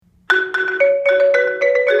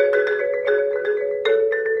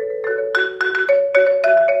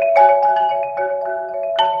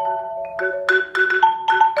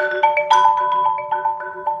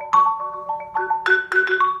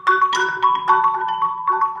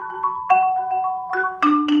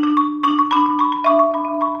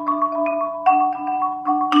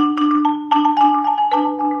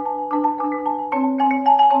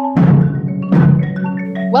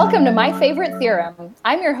My Favorite Theorem.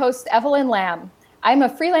 I'm your host, Evelyn Lamb. I'm a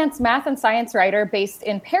freelance math and science writer based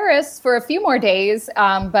in Paris for a few more days,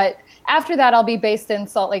 but after that, I'll be based in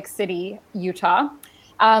Salt Lake City, Utah.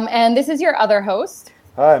 And this is your other host.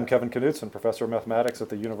 Hi, I'm Kevin Knutson, professor of mathematics at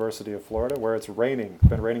the University of Florida, where it's raining. It's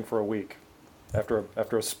been raining for a week. After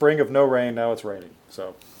a spring of no rain, now it's raining.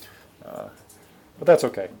 So, but that's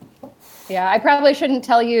okay. Yeah, I probably shouldn't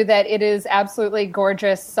tell you that it is absolutely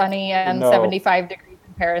gorgeous, sunny, and 75 degrees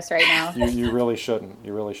in Paris right now. You really shouldn't.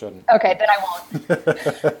 You really shouldn't. Okay, then I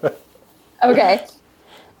won't. Okay.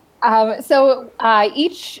 So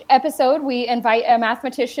each episode, we invite a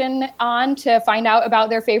mathematician on to find out about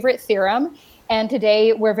their favorite theorem. And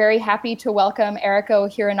today, we're very happy to welcome Eriko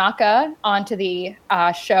Hironaka onto the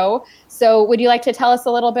show. So would you like to tell us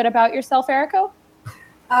a little bit about yourself, Eriko?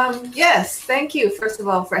 Yes, thank you, first of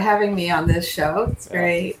all, for having me on this show. It's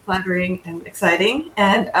very flattering and exciting.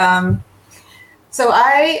 And so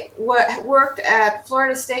I worked at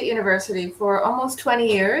Florida State University for almost 20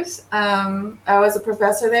 years. I was a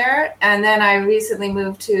professor there, and then I recently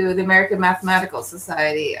moved to the American Mathematical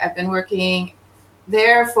Society. I've been working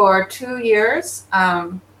there for 2 years.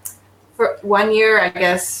 For 1 year, I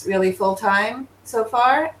guess, really full-time so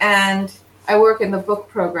far. And I work in the book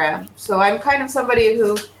program. So I'm kind of somebody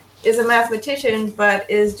who is a mathematician, but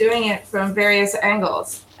is doing it from various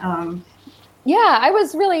angles. Yeah, I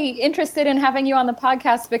was really interested in having you on the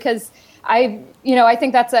podcast because I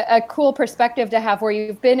think that's a cool perspective to have, where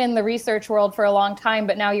you've been in the research world for a long time,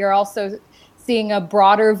 but now you're also seeing a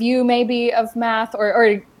broader view maybe of math,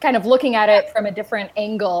 or kind of looking at it from a different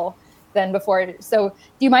angle than before. So do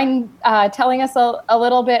you mind telling us a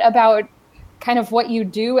little bit about kind of what you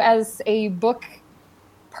do as a book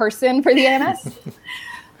person for the AMS?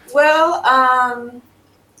 Well,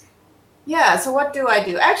 yeah, so what do I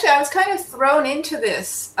do? Actually, I was kind of thrown into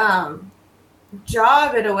this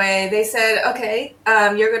job in a way. They said, okay,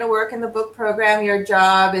 you're going to work in the book program. Your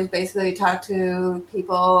job is basically talk to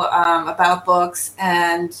people about books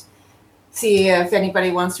and see if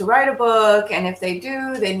anybody wants to write a book. And if they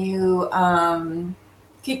do, then you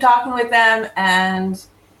keep talking with them. And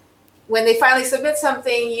when they finally submit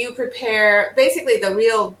something, you prepare. Basically, the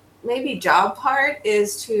real maybe job part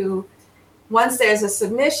is to, once there's a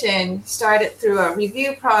submission, start it through a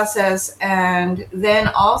review process. And then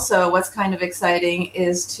also what's kind of exciting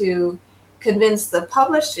is to convince the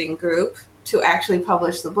publishing group to actually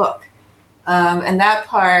publish the book. And that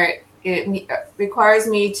part, it requires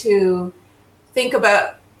me to think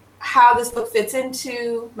about how this book fits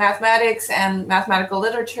into mathematics and mathematical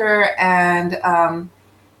literature, and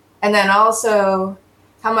then also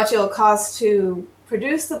how much it'll cost to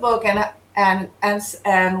produce the book, and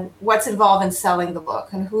what's involved in selling the book,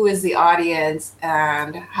 and who is the audience,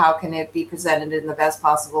 and how can it be presented in the best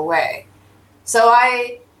possible way. So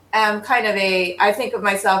I am kind of I think of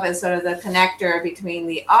myself as sort of the connector between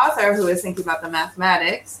the author, who is thinking about the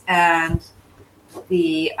mathematics, and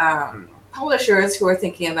the publishers, who are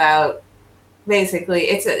thinking about, basically,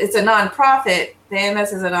 it's a nonprofit. The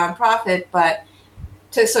AMS is a nonprofit, but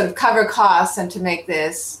to sort of cover costs and to make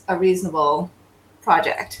this a reasonable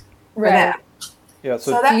project for them. Yeah,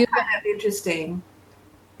 so that's kind of interesting.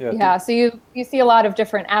 Yeah, so you see a lot of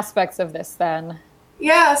different aspects of this then.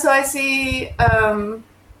 Yeah, so I see,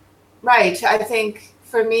 right, I think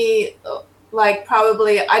for me, like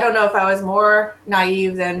probably, I don't know if I was more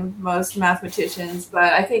naive than most mathematicians,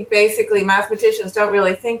 but I think basically mathematicians don't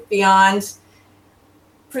really think beyond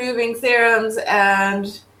proving theorems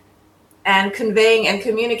and conveying and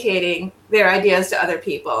communicating their ideas to other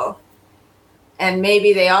people. And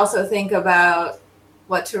maybe they also think about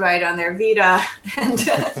what to write on their Vita and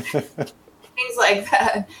things like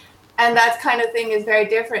that. And that kind of thing is very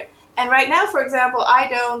different. And right now, for example, I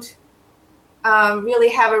don't really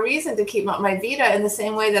have a reason to keep up my Vita in the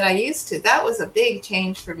same way that I used to. That was a big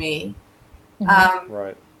change for me.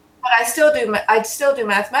 Right. But I still do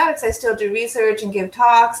mathematics. I still do research and give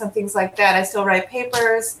talks and things like that. I still write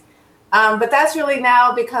papers. But that's really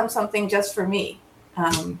now become something just for me.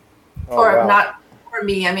 Not for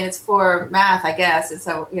me. I mean, it's for math, I guess. And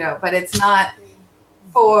so, but it's not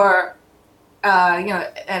for,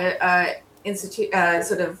 institute,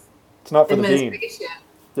 sort of. It's not for the dean.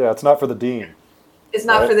 Yeah, it's not for the dean. It's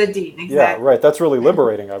not for the dean, exactly. Yeah, right. That's really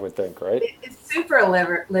liberating, I would think, right? It's super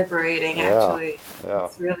liberating, actually. Yeah.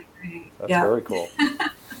 It's really great. That's very cool.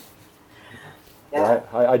 Yeah.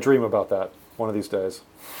 I dream about that one of these days.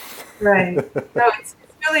 Right. So it's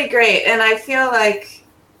really great. And I feel like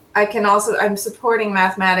I'm supporting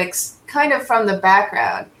mathematics kind of from the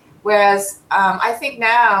background. Whereas I think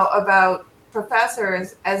now about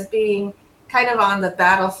professors as being kind of on the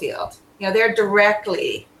battlefield. They're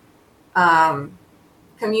directly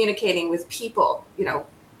communicating with people,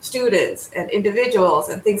 students and individuals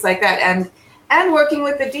and things like that, and working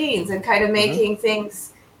with the deans and kind of making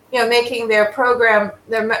things, making their program,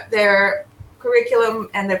 their curriculum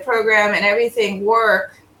and their program and everything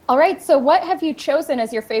work. All right. So what have you chosen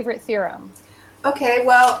as your favorite theorem? Okay,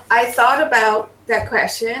 well, I thought about that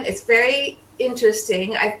question. It's very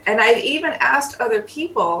interesting. I even asked other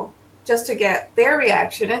people just to get their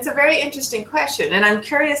reaction. It's a very interesting question, and I'm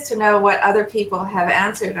curious to know what other people have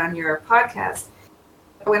answered on your podcast.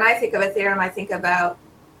 When I think of a theorem, I think about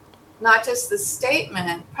not just the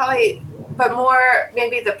statement, probably, but more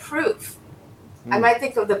maybe the proof. I might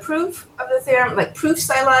think of the proof of the theorem, like proofs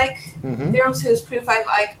I like, theorems whose proof I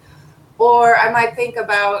like, or I might think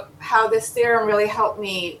about how this theorem really helped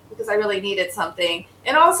me because I really needed something.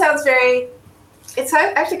 It all sounds it's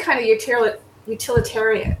actually kind of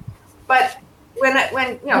utilitarian. But when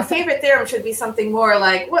favorite theorem should be something more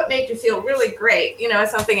like what made you feel really great,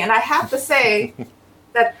 something. And I have to say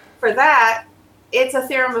that for that, it's a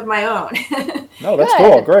theorem of my own. No, that's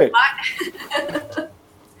cool. Great.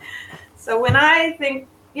 So when I think,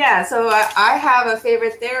 so I have a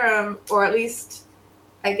favorite theorem, or at least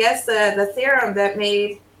I guess the theorem that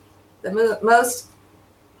made the most,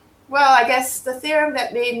 I guess the theorem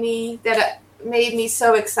that made me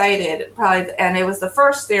so excited, probably, and it was the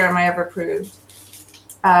first theorem I ever proved.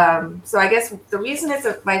 So I guess the reason it's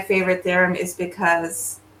my favorite theorem is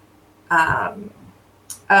because of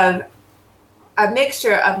a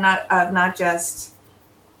mixture of not just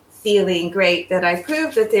feeling great that I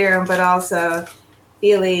proved the theorem, but also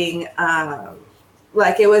feeling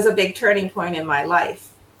like it was a big turning point in my life.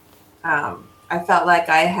 I felt like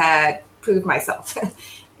I had proved myself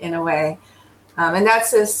in a way. And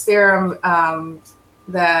that's this theorem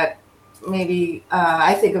that maybe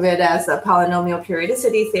I think of it as a polynomial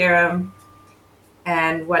periodicity theorem.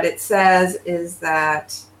 And what it says is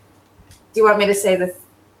that, do you want me to say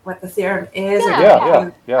what the theorem is?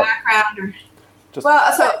 Yeah. Background? Or, just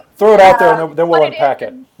throw it out there and then we'll unpack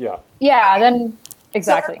it. Yeah, then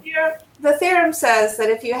exactly. So the theorem says that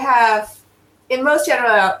if you have, in most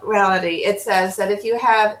generality, it says that if you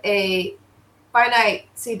have a finite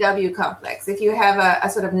CW complex, if you have a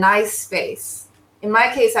sort of nice space, in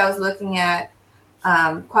my case, I was looking at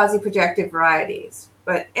quasi-projective varieties,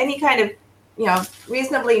 but any kind of,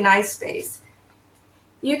 reasonably nice space,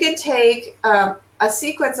 you can take a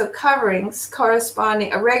sequence of coverings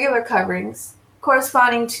irregular coverings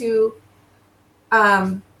corresponding to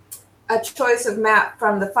a choice of map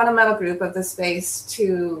from the fundamental group of the space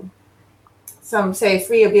to some, say,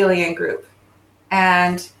 free abelian group.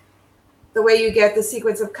 And the way you get the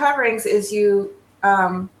sequence of coverings is you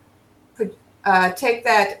take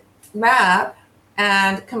that map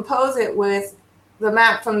and compose it with the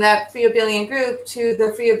map from that free abelian group to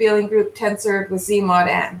the free abelian group tensored with Z mod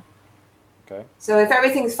n. Okay. So if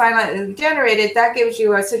everything's finitely generated, that gives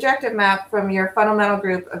you a surjective map from your fundamental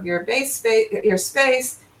group of your base space, your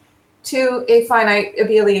space, to a finite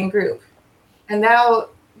abelian group. And that'll,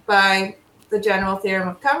 by the general theorem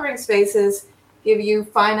of covering spaces, give you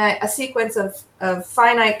a sequence of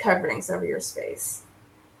finite coverings over your space.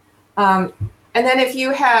 And then if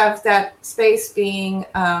you have that space being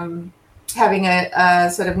having a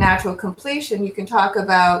sort of natural completion, you can talk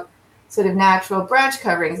about sort of natural branch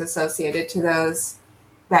coverings associated to those.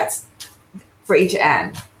 That's for each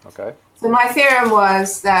n. Okay. So my theorem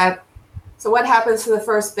was that, so what happens to the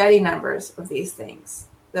first Betti numbers of these things?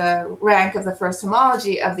 The rank of the first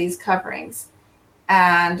homology of these coverings.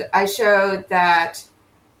 And I showed that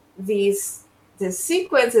this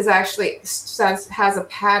sequence is actually has a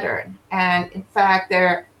pattern. And in fact,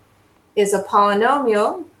 there is a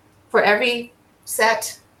polynomial for every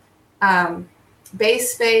set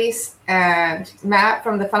base space and map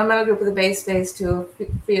from the fundamental group of the base space to a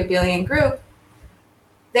free abelian group.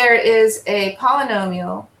 There is a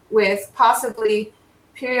polynomial with possibly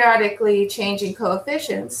periodically changing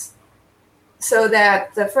coefficients, so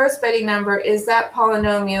that the first Betti number is that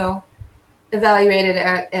polynomial evaluated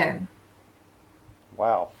at n.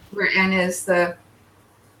 Wow. Where n is the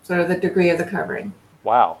sort of the degree of the covering.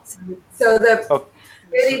 Wow. So the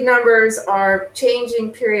Betti numbers are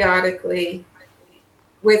changing periodically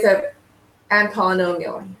with and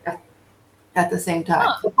polynomial at the same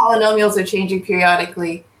time. The polynomials are changing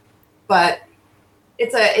periodically, but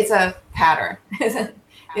it's a pattern.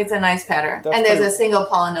 It's a nice pattern. And there's a single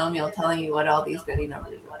polynomial telling you what all these Betti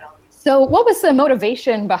numbers are. So what was the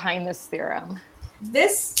motivation behind this theorem?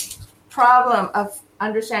 This problem of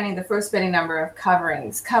understanding the first Betti number of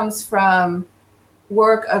coverings comes from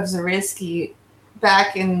work of Zariski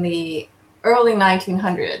back in the early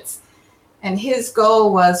 1900s. And his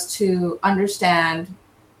goal was to understand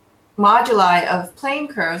moduli of plane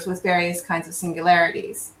curves with various kinds of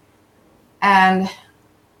singularities. And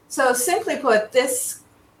so simply put,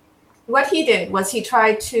 what he did was he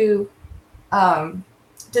tried to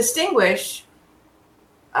distinguish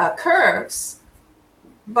curves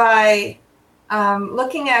by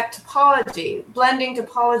looking at topology, blending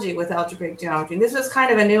topology with algebraic geometry. This was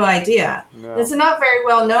kind of a new idea. No. This is not very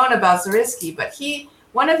well known about Zariski, but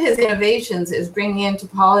one of his innovations is bringing in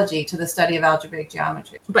topology to the study of algebraic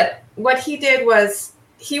geometry. But what he did was,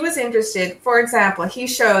 he was interested, for example, he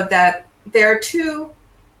showed that there are two,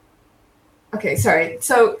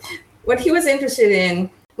 so what he was interested in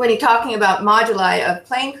when he's talking about moduli of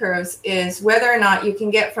plane curves is whether or not you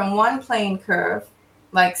can get from one plane curve,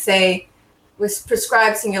 like say, with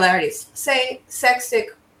prescribed singularities, say sextic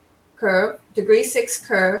curve, degree 6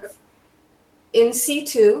 curve, in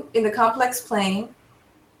C2, in the complex plane,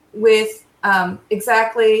 with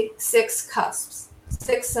exactly 6 cusps,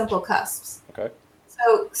 6 simple cusps. Okay.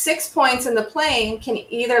 So 6 points in the plane can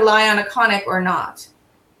either lie on a conic or not.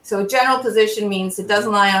 So general position means it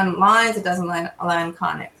doesn't lie on lines, it doesn't lie on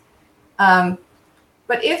conic.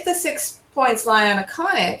 But if the 6 points lie on a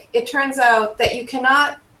conic, it turns out that you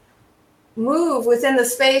cannot move within the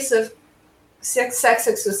space of 6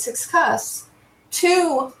 sextics with 6 cusps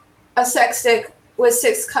to a sextic with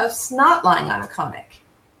 6 cusps not lying on a conic.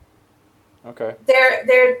 Okay.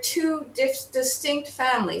 They're two distinct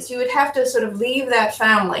families. You would have to sort of leave that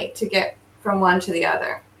family to get from one to the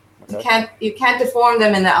other. Okay. You can't deform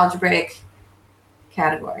them in the algebraic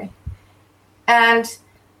category. And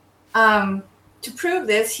to prove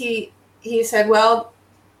this, he said, well,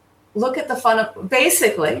 look at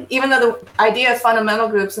basically, even though the idea of fundamental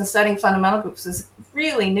groups and studying fundamental groups is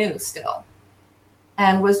really new still,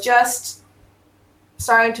 and was just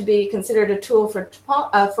starting to be considered a tool for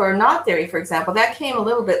knot theory, for example. That came a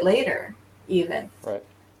little bit later, even. Right.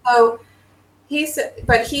 So he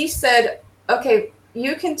said, okay,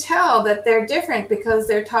 you can tell that they're different because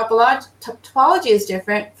their topology is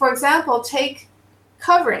different. For example, take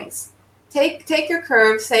coverings. Take your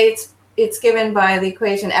curve, say it's given by the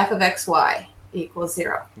equation f of xy equals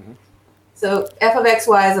 0. Mm-hmm. So f of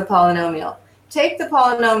xy is a polynomial. Take the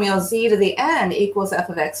polynomial z to the n equals f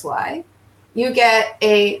of xy. You get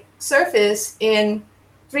a surface in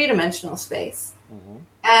 3-dimensional space. Mm-hmm.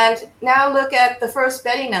 And now look at the first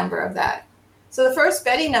Betti number of that. So the first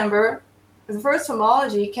Betti number, the first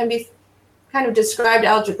homology, can be kind of described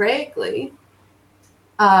algebraically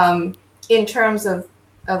in terms of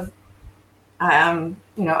other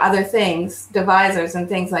things, divisors and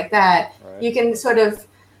things like that. Right. You can sort of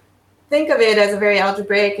think of it as a very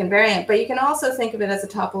algebraic invariant, but you can also think of it as a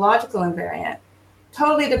topological invariant,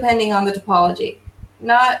 totally depending on the topology.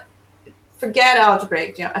 Forget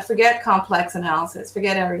algebraic, forget complex analysis,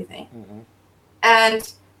 forget everything. Mm-hmm.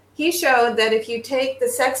 And he showed that if you take the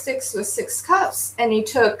sextics with 6 cups and you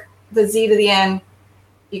took the z to the n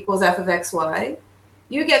equals f of xy,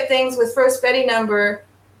 you get things with first Betti number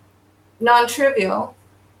non-trivial,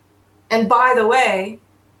 and by the way,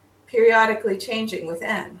 periodically changing with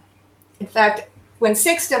n. In fact, when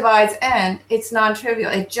 6 divides n, it's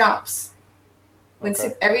non-trivial, it jumps.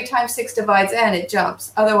 Every time 6 divides n, it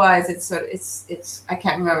jumps. Otherwise, it's I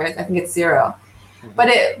can't remember. I think it's 0.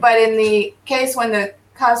 Mm-hmm. But in the case when the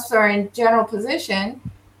cusps are in general position,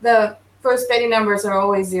 the first Betti numbers are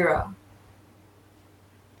always 0.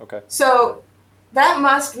 Okay. So that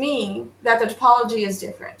must mean that the topology is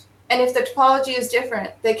different. And if the topology is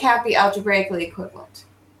different, they can't be algebraically equivalent.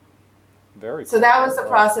 Very cool. So that was the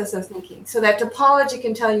process of thinking. So that topology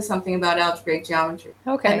can tell you something about algebraic geometry.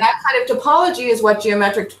 Okay. And that kind of topology is what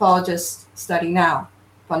geometric topologists study now,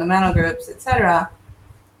 fundamental groups, etc.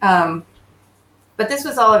 But this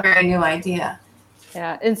was all a very new idea.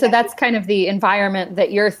 Yeah, and so that's kind of the environment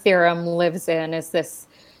that your theorem lives in, is this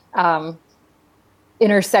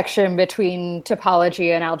intersection between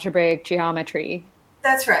topology and algebraic geometry.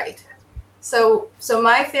 That's right. So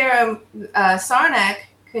my theorem, Sarnak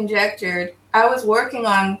conjectured, I was working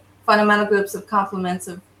on fundamental groups of complements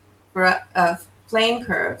of plane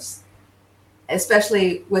curves,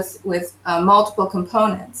 especially with multiple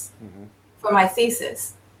components, mm-hmm. for my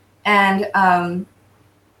thesis. And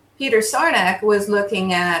Peter Sarnak was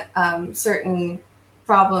looking at certain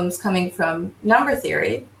problems coming from number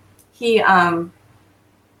theory. He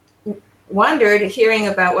wondered, hearing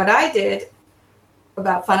about what I did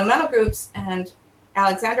about fundamental groups and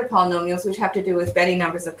Alexander polynomials, which have to do with Betti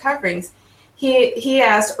numbers of coverings, he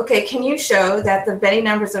asked, okay, can you show that the Betti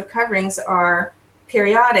numbers of coverings are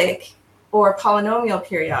periodic or polynomial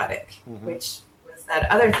periodic, mm-hmm. which was that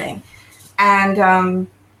other thing. And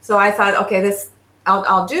So I thought, okay,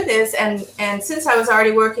 I'll do this. And since I was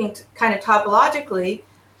already working kind of topologically,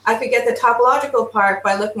 I could get the topological part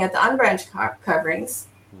by looking at the unbranched coverings.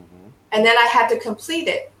 Mm-hmm. And then I had to complete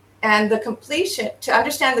it. And the completion, to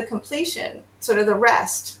understand the completion, sort of the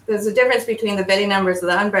rest, there's a difference between the Betti numbers of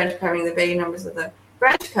the unbranched covering, the Betti numbers of the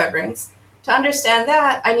branch coverings. To understand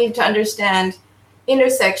that, I need to understand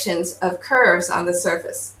intersections of curves on the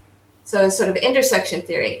surface. So sort of intersection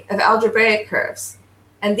theory of algebraic curves.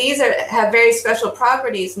 And these have very special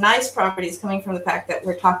properties, nice properties, coming from the fact that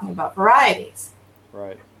we're talking about varieties.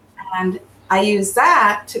 Right. And I used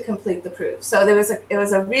that to complete the proof. So it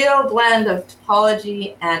was a real blend of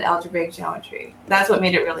topology and algebraic geometry. That's what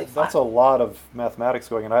made it really fun. That's a lot of mathematics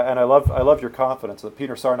going on. And I love your confidence that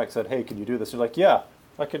Peter Sarnak said, "Hey, can you do this?" You're like, "Yeah,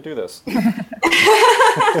 I can do this."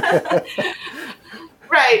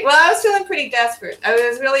 Right. Well, I was feeling pretty desperate. It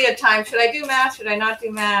was really a time, should I do math? Should I not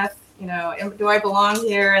do math? Do I belong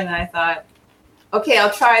here? And then I thought, okay,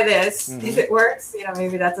 I'll try this. Mm-hmm. If it works,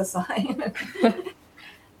 maybe that's a sign.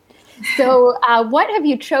 So what have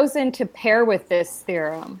you chosen to pair with this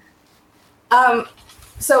theorem?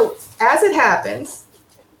 So as it happens,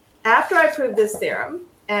 after I proved this theorem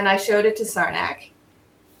and I showed it to Sarnak,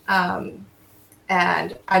 and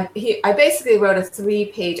I basically wrote a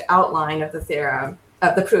 3-page outline of the theorem,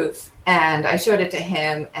 of the proof, and I showed it to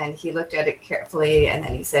him, and he looked at it carefully, and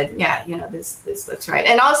then he said, yeah, this looks right.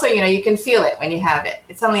 And also, you can feel it when you have it.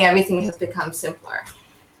 It's suddenly everything has become simpler.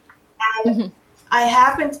 And mm-hmm.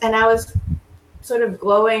 I was sort of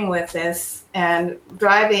glowing with this and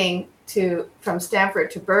driving from Stanford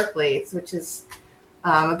to Berkeley, which is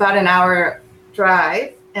about an hour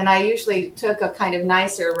drive. And I usually took a kind of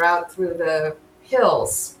nicer route through the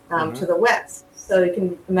hills mm-hmm. to the west. So you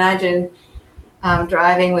can imagine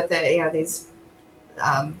driving with these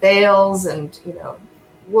vales and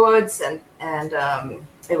woods and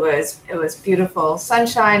it was beautiful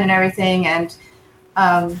sunshine and everything, and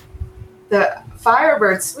the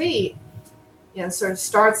Firebird Suite sort of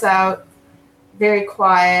starts out very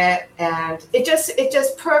quiet, and it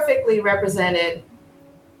just perfectly represented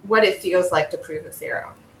what it feels like to prove a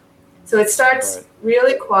theorem. So it starts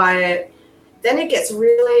really quiet, then it gets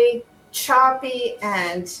really choppy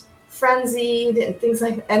and frenzied and things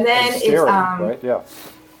like that. And then scary, it's right?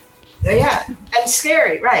 Yeah, and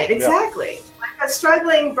scary, right? Exactly. Yeah. Like a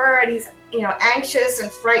struggling bird, he's anxious and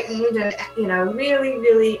frightened and really,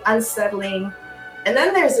 really unsettling. And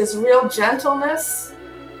then there's this real gentleness,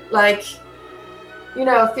 like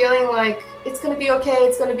feeling like it's going to be okay,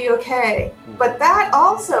 it's going to be okay. Mm-hmm. But that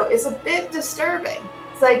also is a bit disturbing.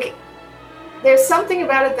 It's like there's something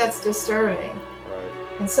about it that's disturbing.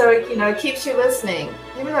 And so, it keeps you listening,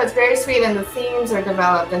 even though it's very sweet and the themes are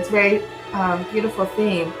developed. And it's a very beautiful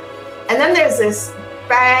theme. And then there's this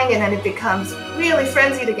bang, and then it becomes really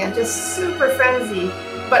frenzied again, just super frenzied,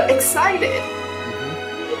 but excited,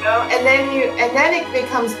 mm-hmm. And then it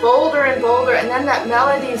becomes bolder and bolder, and then that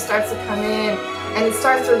melody starts to come in, and it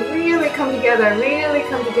starts to really come together, and then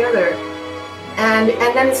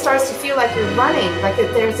it starts to feel like you're running, like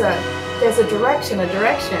there's a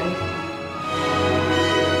direction.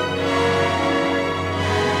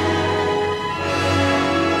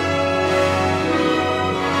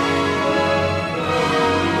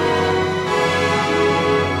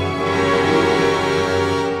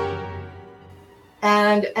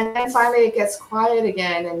 And then finally it gets quiet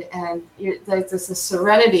again, and there's this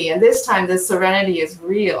serenity, and this time this serenity is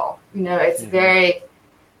real. It's mm-hmm.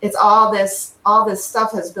 It's all this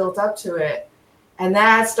stuff has built up to it, and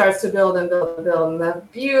that starts to build and build and build, and the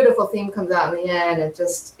beautiful theme comes out in the end, and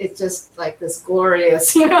it's just like this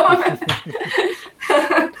glorious,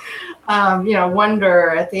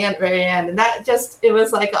 wonder at the very end, and it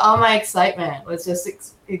was like all my excitement was just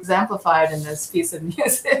exemplified in this piece of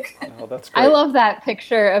music. Oh, that's great. I love that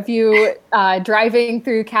picture of you driving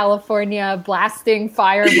through California, blasting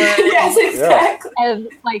Firebird. Yes, exactly. And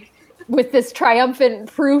like with this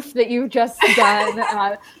triumphant proof that you've just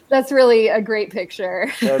done. That's really a great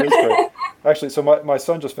picture. That is great. Actually, so my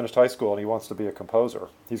son just finished high school and he wants to be a composer.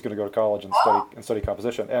 He's going to go to college and study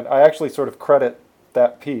composition. And I actually sort of credit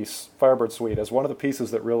that piece, Firebird Suite, as one of the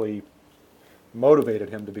pieces that really motivated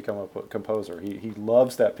him to become a composer. He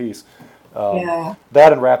loves that piece. That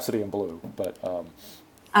and Rhapsody in Blue. But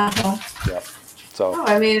yeah. So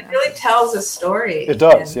it really tells a story. It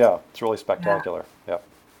does, yeah. It's really spectacular. Yeah.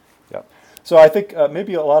 So I think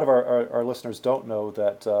maybe a lot of our listeners don't know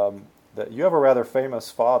that that you have a rather famous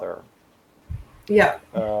father. Yeah.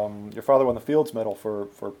 Your father won the Fields Medal for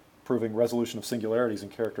proving resolution of singularities in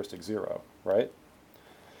characteristic zero, right?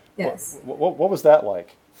 Yes. What was that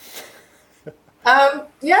like?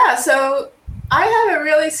 So I have a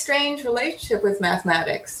really strange relationship with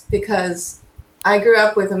mathematics because I grew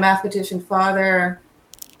up with a mathematician father.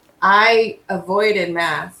 I avoided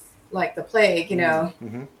math like the plague,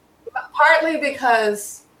 Mm-hmm. partly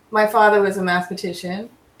because my father was a mathematician,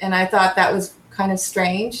 and I thought that was kind of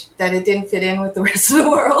strange that it didn't fit in with the rest of the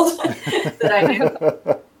world that I knew.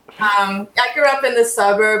 I grew up in the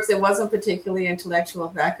suburbs. It wasn't particularly intellectual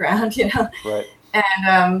background, Right.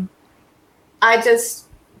 And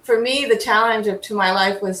for me, the challenge to my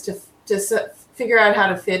life was to figure out how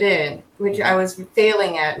to fit in, which I was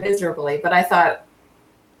failing at miserably. But I thought,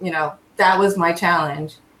 that was my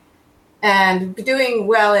challenge. And doing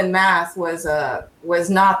well in math was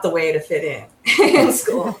not the way to fit in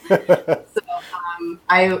school. So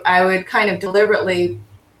I would kind of deliberately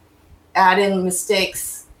add in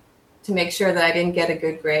mistakes to make sure that I didn't get a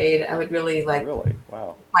good grade. I would really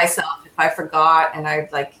Wow. myself if I forgot, and I'd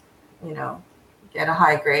get a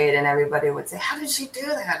high grade, and everybody would say, "How did she do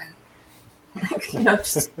that?" And,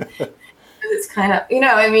 just it's kind of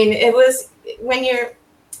it was when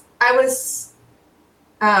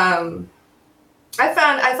I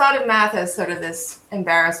thought of math as sort of this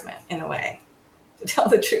embarrassment in a way, to tell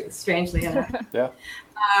the truth, strangely enough. Yeah.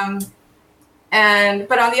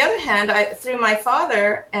 But on the other hand, through my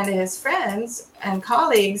father and his friends and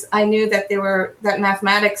colleagues, I knew that that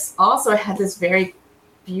mathematics also had this very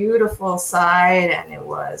beautiful side, and it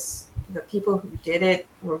was the people who did it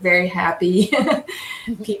were very happy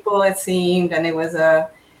people, it seemed, and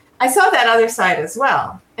I saw that other side as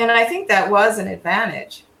well, and I think that was an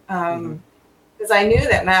advantage. Because I knew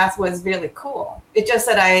that math was really cool. It just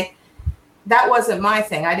that that wasn't my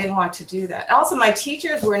thing. I didn't want to do that. Also, my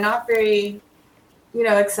teachers were not very,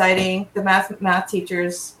 exciting. The math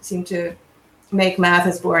teachers seemed to make math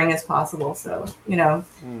as boring as possible. So,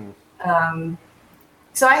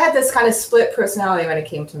 so I had this kind of split personality when it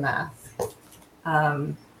came to math,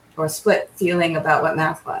 or split feeling about what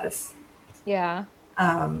math was. Yeah.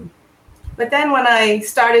 But then when I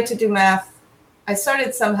started to do math, I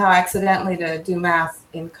started somehow accidentally to do math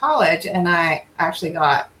in college, and I actually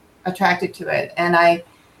got attracted to it. And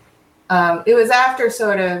it was after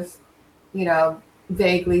sort of,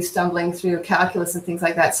 vaguely stumbling through calculus and things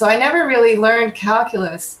like that. So I never really learned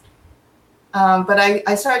calculus, but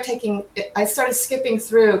I started skipping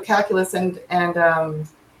through calculus, and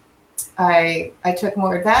I took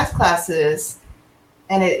more advanced classes,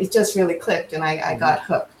 and it just really clicked, and I got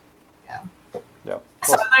hooked. Yeah.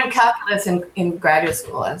 So I learned calculus in graduate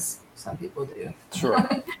school, as some people do. Sure.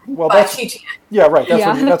 Well, by teaching it. Yeah, right.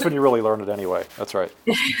 That's when you really learn it anyway. That's right.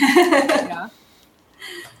 Yeah.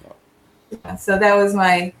 So that was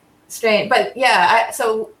my strain. But yeah,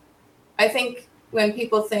 so I think when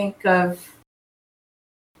people think of,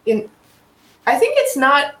 I think it's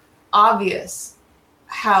not obvious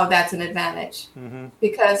how that's an advantage,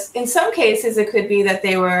 because in some cases it could be that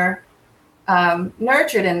they were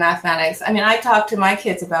nurtured in mathematics. I mean, I talk to my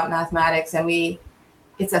kids about mathematics, and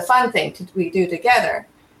it's a fun thing we do together.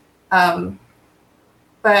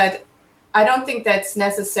 But I don't think that's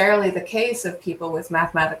necessarily the case of people with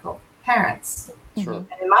mathematical parents. Sure. And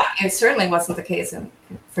it certainly wasn't the case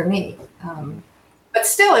for me. But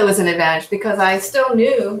still, it was an advantage because I still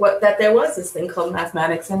knew that there was this thing called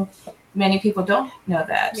mathematics, and many people don't know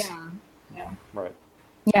that. Yeah. Right.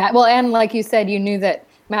 Yeah. Well, and like you said, you knew that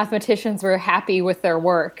mathematicians were happy with their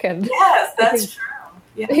work, and yes, that's true.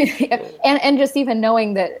 Yeah. and just even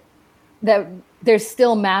knowing that there's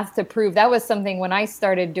still math to prove. That was something when I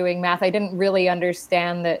started doing math, I didn't really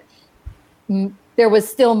understand that there was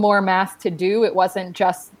still more math to do. It wasn't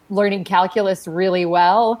just learning calculus really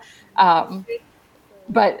well,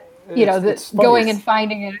 but going and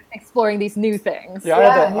finding and exploring these new things. Yeah,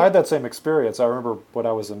 I had that same experience. I remember when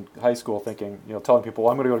I was in high school thinking, telling people,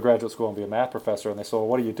 well, I'm going to go to graduate school and be a math professor. And they said, well,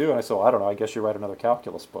 what do you do? And I said, well, I don't know. I guess you write another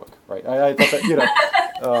calculus book, right? I thought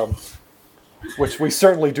that, which we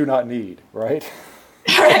certainly do not need, right?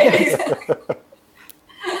 Right.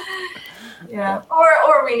 Yeah.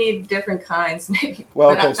 Or we need different kinds, maybe. Well,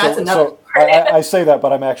 okay. So I say that,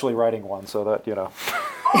 but I'm actually writing one, so that,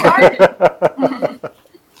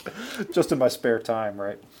 just in my spare time,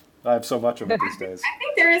 right? I have so much of it these days. I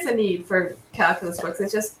think there is a need for calculus books.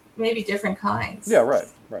 It's just maybe different kinds. Yeah, right.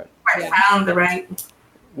 I found the right.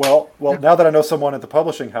 Well, now that I know someone at the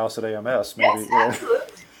publishing house at AMS, maybe. Yes,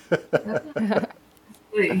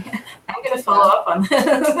 absolutely. I'm going to follow up on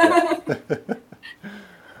that.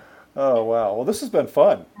 Oh, wow. Well, this has been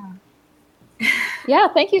fun. Yeah,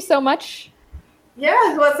 thank you so much.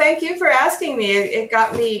 Yeah, well, thank you for asking me. It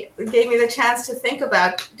gave me the chance to think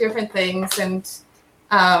about different things, and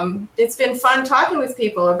it's been fun talking with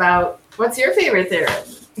people about what's your favorite theorem.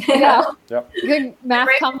 Yeah. Yep. Good math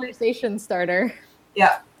conversation starter.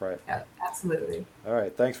 Yeah. Right. Yeah, absolutely. All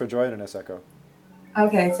right. Thanks for joining us, Echo.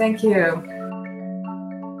 Okay, thank you.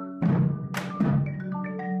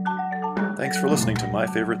 Thanks for listening to My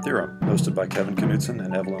Favorite Theorem, hosted by Kevin Knutson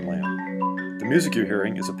and Evelyn Lamb. The music you're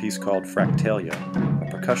hearing is a piece called Fractalia, a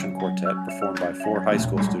percussion quartet performed by 4 high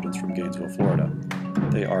school students from Gainesville, Florida.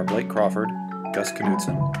 They are Blake Crawford, Gus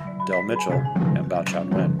Knutson, Del Mitchell, and Bao Chan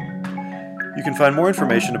Wen. You can find more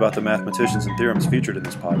information about the mathematicians and theorems featured in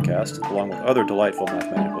this podcast, along with other delightful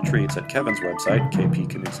mathematical treats, at Kevin's website,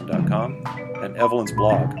 kpknutson.com, and Evelyn's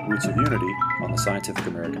blog, Roots of Unity, on the Scientific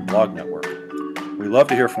American Blog Network. We love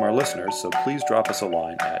to hear from our listeners, so please drop us a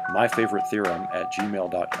line at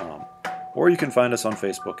myfavoritetheorem@gmail.com, or you can find us on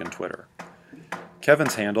Facebook and Twitter.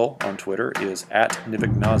 Kevin's handle on Twitter is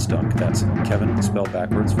 @NivikNozdunk, that's Kevin spelled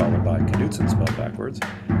backwards followed by Knutson spelled backwards,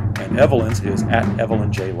 and Evelyn's is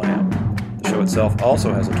 @EvelynJLamb. The show itself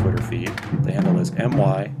also has a Twitter feed. The handle is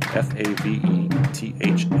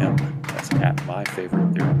MYFAVETHM, that's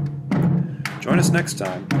 @MyFavoriteTheorem. Join us next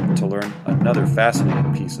time to learn another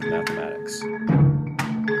fascinating piece of mathematics.